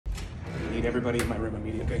need everybody in my room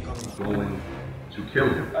immediately. Going to kill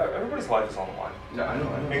you. Everybody's life is on the line. Yeah, I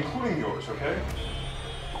know. Including yours, okay?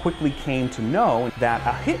 Quickly came to know that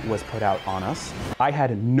a hit was put out on us. I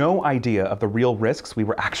had no idea of the real risks we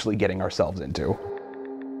were actually getting ourselves into.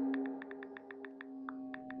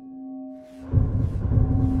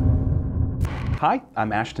 Hi,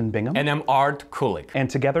 I'm Ashton Bingham. And I'm Art Kulik. And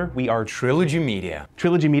together we are Trilogy Media.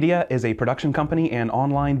 Trilogy Media is a production company and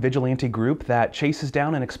online vigilante group that chases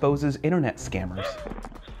down and exposes internet scammers.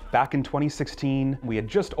 Back in 2016, we had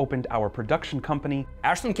just opened our production company.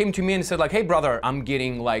 Ashton came to me and said like, hey brother, I'm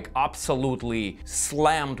getting like absolutely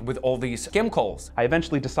slammed with all these scam calls. I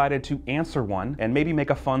eventually decided to answer one and maybe make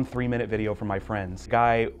a fun 3-minute video for my friends.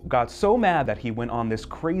 Guy got so mad that he went on this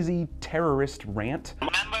crazy terrorist rant.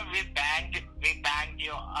 Remember we banged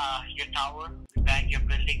your tower, we banged your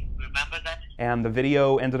building, remember that? And the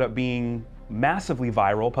video ended up being massively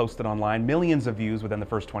viral, posted online, millions of views within the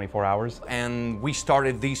first 24 hours. And we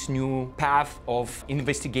started this new path of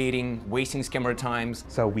investigating, wasting scammer times.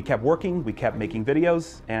 So we kept working, we kept making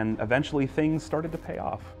videos, and eventually things started to pay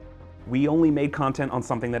off. We only made content on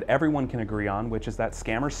something that everyone can agree on, which is that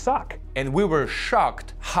scammers suck. And we were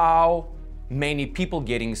shocked how many people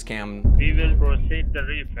getting scammed. We will proceed the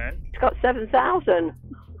refund. It's got 7,000.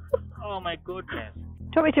 Oh my goodness.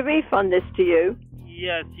 Do you want me to refund this to you?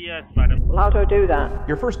 Yes, madam. Well, how do I do that?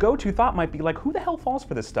 Your first go-to thought might be like, who the hell falls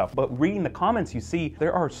for this stuff? But reading the comments you see,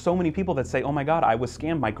 there are so many people that say, oh my God, I was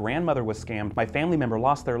scammed, my grandmother was scammed, my family member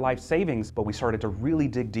lost their life savings. But we started to really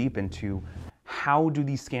dig deep into how do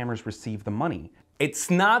these scammers receive the money? It's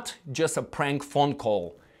not just a prank phone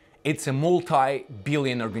call, it's a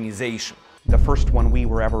multi-billion organization. The first one we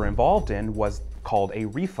were ever involved in was called a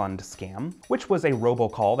refund scam, which was a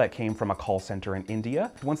robocall that came from a call center in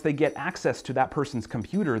India. Once they get access to that person's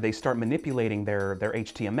computer, they start manipulating their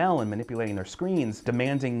HTML and manipulating their screens,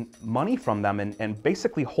 demanding money from them and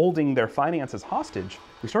basically holding their finances hostage.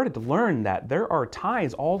 We started to learn that there are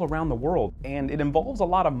ties all around the world, and it involves a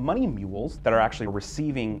lot of money mules that are actually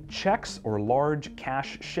receiving checks or large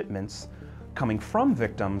cash shipments coming from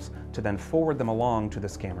victims to then forward them along to the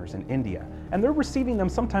scammers in India. And they're receiving them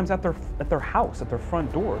sometimes at their house, at their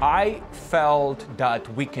front door. I felt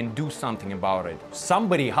that we can do something about it.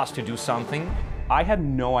 Somebody has to do something. I had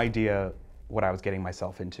no idea what I was getting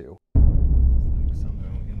myself into.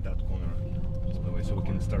 Somewhere in that corner, just the way so we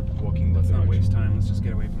can start walking. Let's not waste time, let's just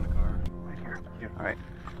get away from the car. Right here. All right,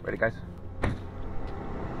 ready guys?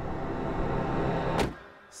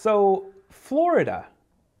 So, Florida.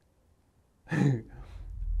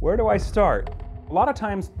 Where do I start? A lot of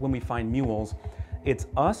times when we find mules, it's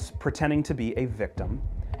us pretending to be a victim,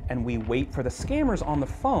 and we wait for the scammers on the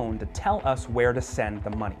phone to tell us where to send the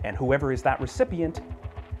money. And whoever is that recipient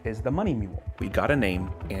is the money mule. We got a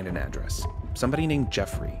name and an address. Somebody named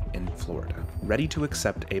Jeffrey in Florida, ready to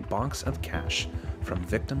accept a box of cash from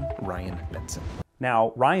victim Ryan Benson.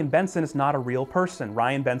 Now, Ryan Benson is not a real person.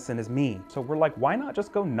 Ryan Benson is me. So we're like, why not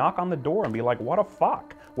just go knock on the door and be like, what a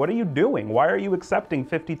fuck? What are you doing? Why are you accepting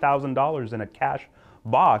 $50,000 in a cash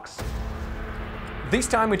box? This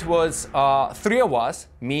time it was 3 of us,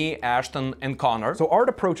 me, Ashton, and Connor. So Art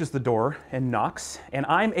approaches the door and knocks, and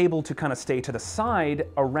I'm able to kind of stay to the side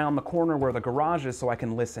around the corner where the garage is so I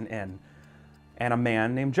can listen in. And a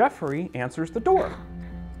man named Jeffrey answers the door.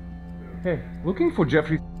 Hey, looking for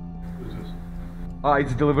Jeffrey.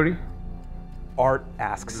 It's delivery. Art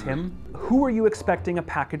asks him, who are you expecting a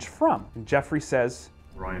package from? And Jeffrey says,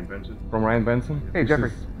 Ryan Benson. From Ryan Benson? Hey,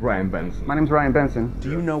 Jeffrey. This is Ryan Benson. My name's Ryan Benson.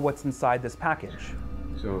 do you know what's inside this package?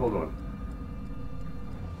 So, Hold on.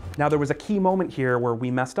 Now there was a key moment here where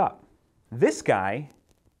we messed up. This guy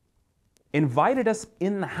invited us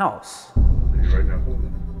in the house. Right now.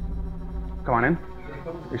 Come on in.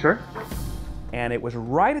 You sure? And it was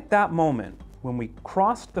right at that moment when we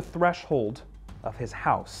crossed the threshold of his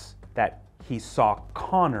house that he saw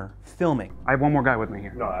Connor filming. I have one more guy with me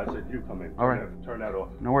here. No, I said you come in. All right. Turn that off.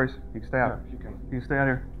 No worries. You can stay out. You can. You can stay out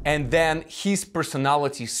here. And then his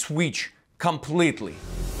personality switched completely.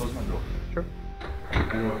 Close my door. Sure.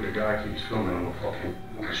 I know if the guy keeps filming, I'm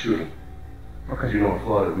gonna shoot him. Okay. You know in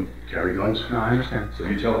Florida we carry guns. No, I understand. So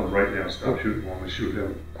you tell him right now, stop shooting. I'm gonna shoot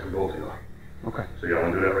him and both of you. Okay. So y'all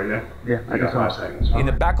wanna do that right now? Yeah, I You got can 5 stop. seconds. In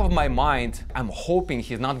the back of my mind, I'm hoping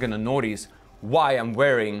he's not gonna notice why I'm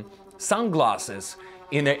wearing sunglasses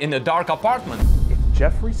in a dark apartment. If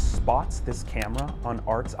Jeffrey spots this camera on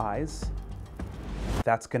Art's eyes,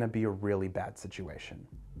 that's gonna be a really bad situation.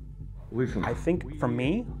 listen. I think for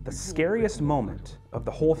me, the scariest moment of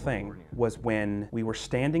the whole thing was when we were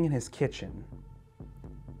standing in his kitchen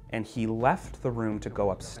and he left the room to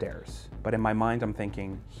go upstairs. But in my mind, I'm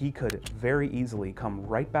thinking he could very easily come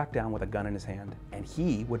right back down with a gun in his hand, and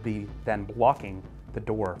he would be then blocking the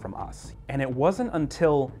door from us. And it wasn't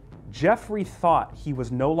until Jeffrey thought he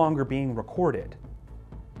was no longer being recorded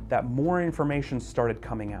that more information started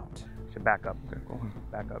coming out. Should back up. Okay, cool.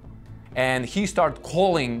 Back up. And he started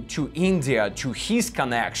calling to India, to his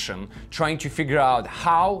connection, trying to figure out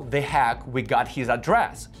how the heck we got his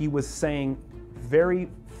address. He was saying very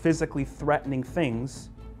physically threatening things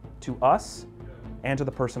to us and to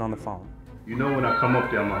the person on the phone. You know when I come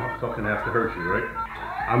up there, I'm fucking have to hurt you, right?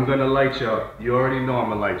 I'm gonna light you up. You already know I'm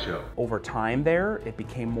gonna light you up. Over time there, it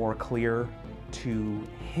became more clear to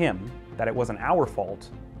him that it wasn't our fault,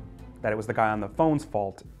 that it was the guy on the phone's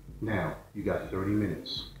fault. Now, you got 30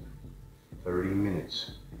 minutes. 30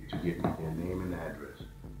 minutes to get me their name and address.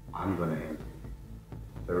 I'm gonna answer you.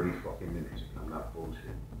 30 fucking minutes. I'm not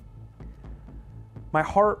bullshit. My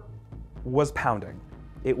heart was pounding.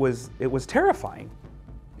 It was terrifying.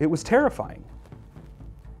 It was terrifying.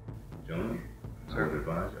 Gentlemen, I would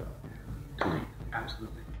advise you to leave.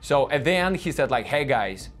 Absolutely. So at the end, he said like, hey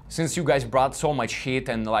guys, since you guys brought so much heat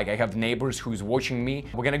and like I have neighbors who's watching me,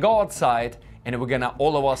 we're gonna go outside and we're gonna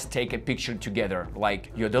all of us take a picture together.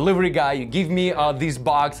 Like, you're a delivery guy, you give me this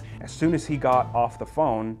box. As soon as he got off the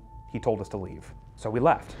phone, he told us to leave. So we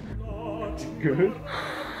left. Good.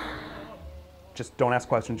 Just don't ask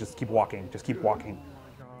questions, just keep walking, just keep walking.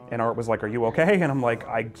 And Art was like, are you okay? And I'm like,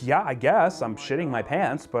 yeah, I guess. I'm shitting my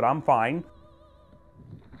pants, but I'm fine.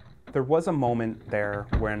 There was a moment there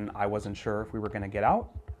when I wasn't sure if we were gonna get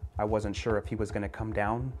out. I wasn't sure if he was gonna come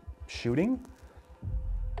down shooting.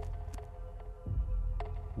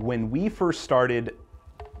 When we first started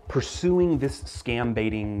pursuing this scam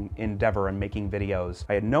baiting endeavor and making videos,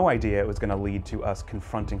 I had no idea it was going to lead to us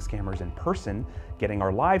confronting scammers in person, getting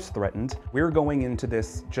our lives threatened. We were going into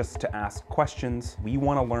this just to ask questions. We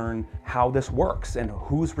want to learn how this works and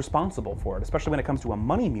who's responsible for it, especially when it comes to a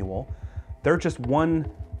money mule. They're just one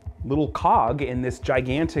little cog in this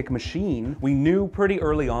gigantic machine. We knew pretty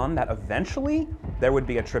early on that eventually there would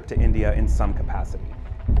be a trip to India in some capacity.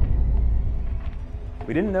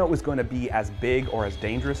 We didn't know it was going to be as big or as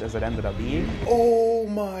dangerous as it ended up being. Oh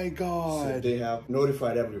my God. So they have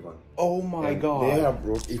notified everyone. Oh my God. They have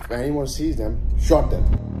wrote, if anyone sees them, shot them.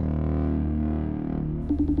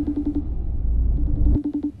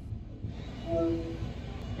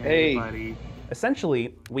 Hey.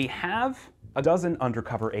 Essentially, we have a dozen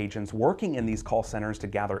undercover agents working in these call centers to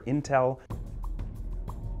gather intel.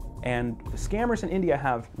 And the scammers in India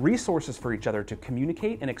have resources for each other to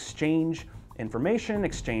communicate and exchange information,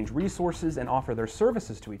 exchange resources, and offer their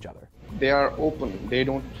services to each other. They are open,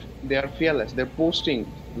 they are fearless, they're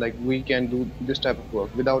posting like we can do this type of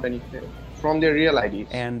work without any fear from their real IDs.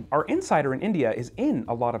 And our insider in India is in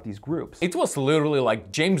a lot of these groups. It was literally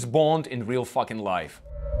like James Bond in real fucking life.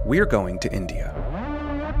 We're going to India.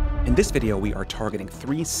 In this video, we are targeting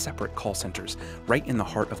 3 separate call centers right in the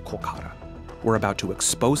heart of Kolkata. We're about to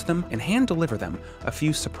expose them and hand deliver them a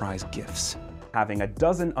few surprise gifts. Having a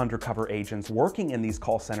dozen undercover agents working in these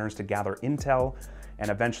call centers to gather intel and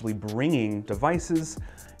eventually bringing devices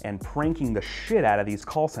and pranking the shit out of these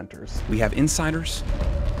call centers. We have insiders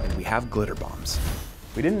and we have glitter bombs.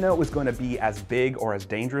 We didn't know it was going to be as big or as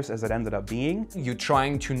dangerous as it ended up being. You're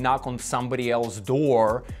trying to knock on somebody else's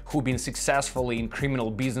door who's been successfully in criminal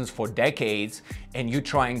business for decades, and you're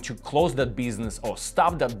trying to close that business or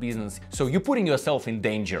stop that business, so you're putting yourself in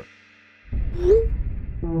danger.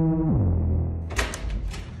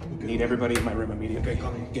 Need everybody in my room immediately.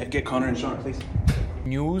 Get Connor and Sean, please.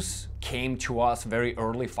 News came to us very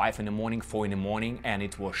early, 5 in the morning, 4 in the morning, and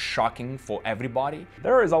it was shocking for everybody.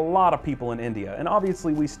 There is a lot of people in India, and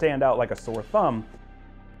obviously we stand out like a sore thumb,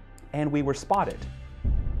 and we were spotted.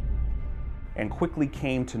 And quickly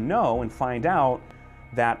came to know and find out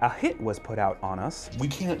that a hit was put out on us. We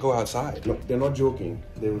can't go outside. Look, they're not joking.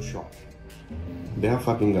 They were shot. They have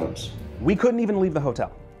fucking guns. We couldn't even leave the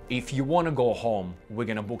hotel. If you want to go home, we're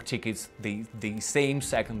gonna book tickets the same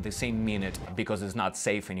second, the same minute, because it's not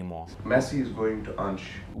safe anymore. Messi is going to Ansh.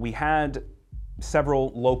 We had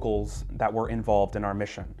several locals that were involved in our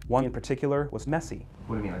mission. One in particular was Messi.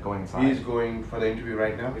 What do you mean, like going inside? He's going for the interview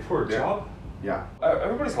right now. For a job? Yeah.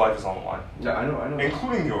 Everybody's life is on the line. Yeah, I know.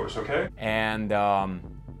 Including yours, okay? And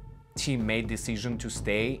team made decision to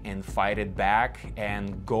stay and fight it back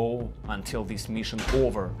and go until this mission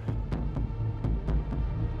over.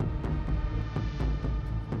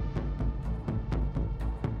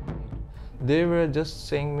 They were just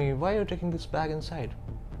saying me, why are you taking this bag inside?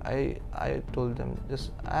 I told them,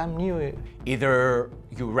 I'm new. Either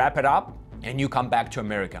you wrap it up and you come back to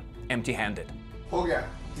America empty-handed. हो गया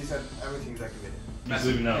He said everything's activated. He's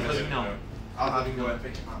leaving now. He's leaving now. I'll have him go and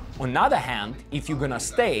pick him up. On the other hand, if you're gonna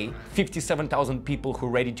stay 57,000 people who are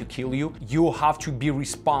ready to kill you, you have to be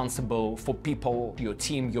responsible for people, your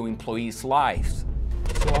team, your employees' lives.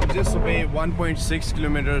 So I'm just away 1.6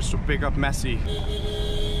 kilometers to pick up Messi.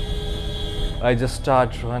 I just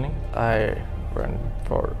start running. I ran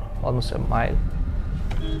for almost a mile.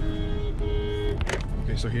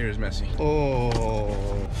 Okay, so here is Messi.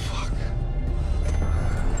 Oh, fuck.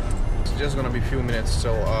 It's just gonna be a few minutes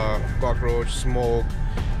till cockroach, smoke,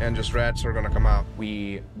 and just rats are gonna come out.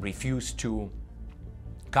 We refuse to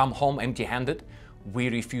come home empty-handed. We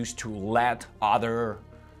refuse to let other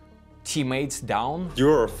teammates down.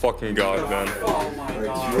 You're a fucking god, man. Oh my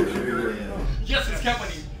god. Yes, it's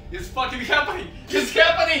happening. It's fucking happening. It's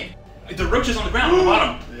happening. The roach is on the ground, on the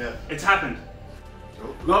bottom. Yeah. It's happened.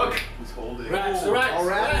 Look. He's holding. Rats, Ooh, rats, all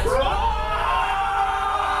rats.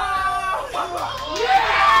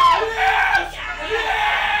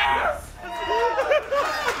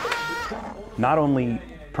 Not only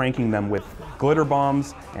pranking them with glitter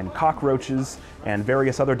bombs and cockroaches and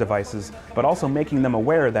various other devices, but also making them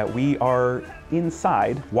aware that we are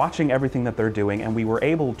inside watching everything that they're doing, and we were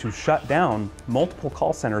able to shut down multiple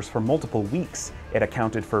call centers for multiple weeks. It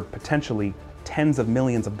accounted for potentially tens of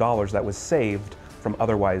millions of dollars that was saved from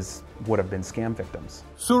otherwise would have been scam victims.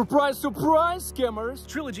 Surprise, surprise, scammers!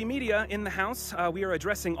 Trilogy Media in the house. We are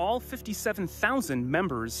addressing all 57,000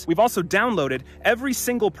 members. We've also downloaded every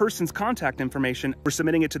single person's contact information. We're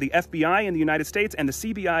submitting it to the FBI in the United States and the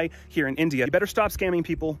CBI here in India. You better stop scamming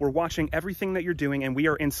people. We're watching everything that you're doing, and we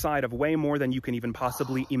are inside of way more than you can even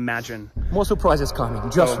possibly imagine. More surprises coming.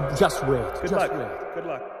 Just wait. Good luck. Good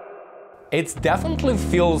luck. It definitely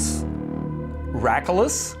feels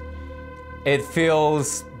reckless. It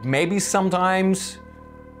feels maybe sometimes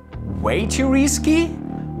way too risky.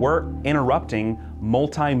 We're interrupting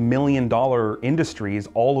multi-million-dollar industries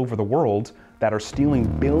all over the world that are stealing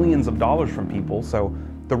billions of dollars from people, so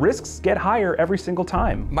the risks get higher every single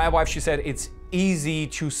time. My wife, she said it's easy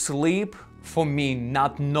to sleep for me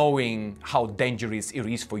not knowing how dangerous it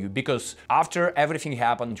is for you, because after everything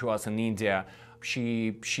happened to us in India,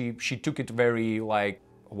 she took it very like,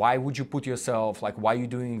 why would you put yourself, like, why are you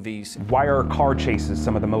doing this? Why are car chases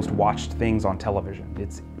some of the most watched things on television?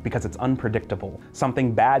 It's because it's unpredictable.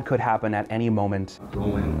 Something bad could happen at any moment.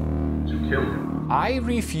 Going to kill him. I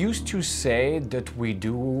refuse to say that we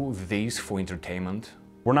do this for entertainment.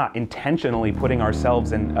 We're not intentionally putting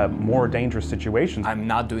ourselves in more dangerous situations. I'm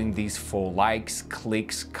not doing this for likes,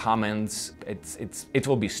 clicks, comments. It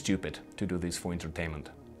will be stupid to do this for entertainment.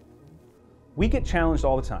 We get challenged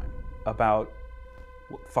all the time about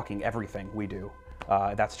fucking everything we do.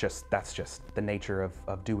 That's just the nature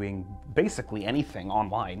of doing basically anything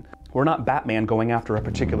online. We're not Batman going after a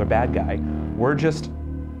particular bad guy. We're just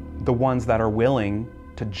the ones that are willing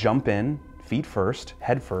to jump in, feet first,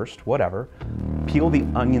 head first, whatever, peel the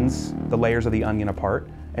onions, the layers of the onion apart,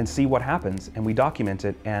 and see what happens. And we document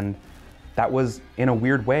it, and that was, in a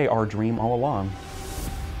weird way, our dream all along.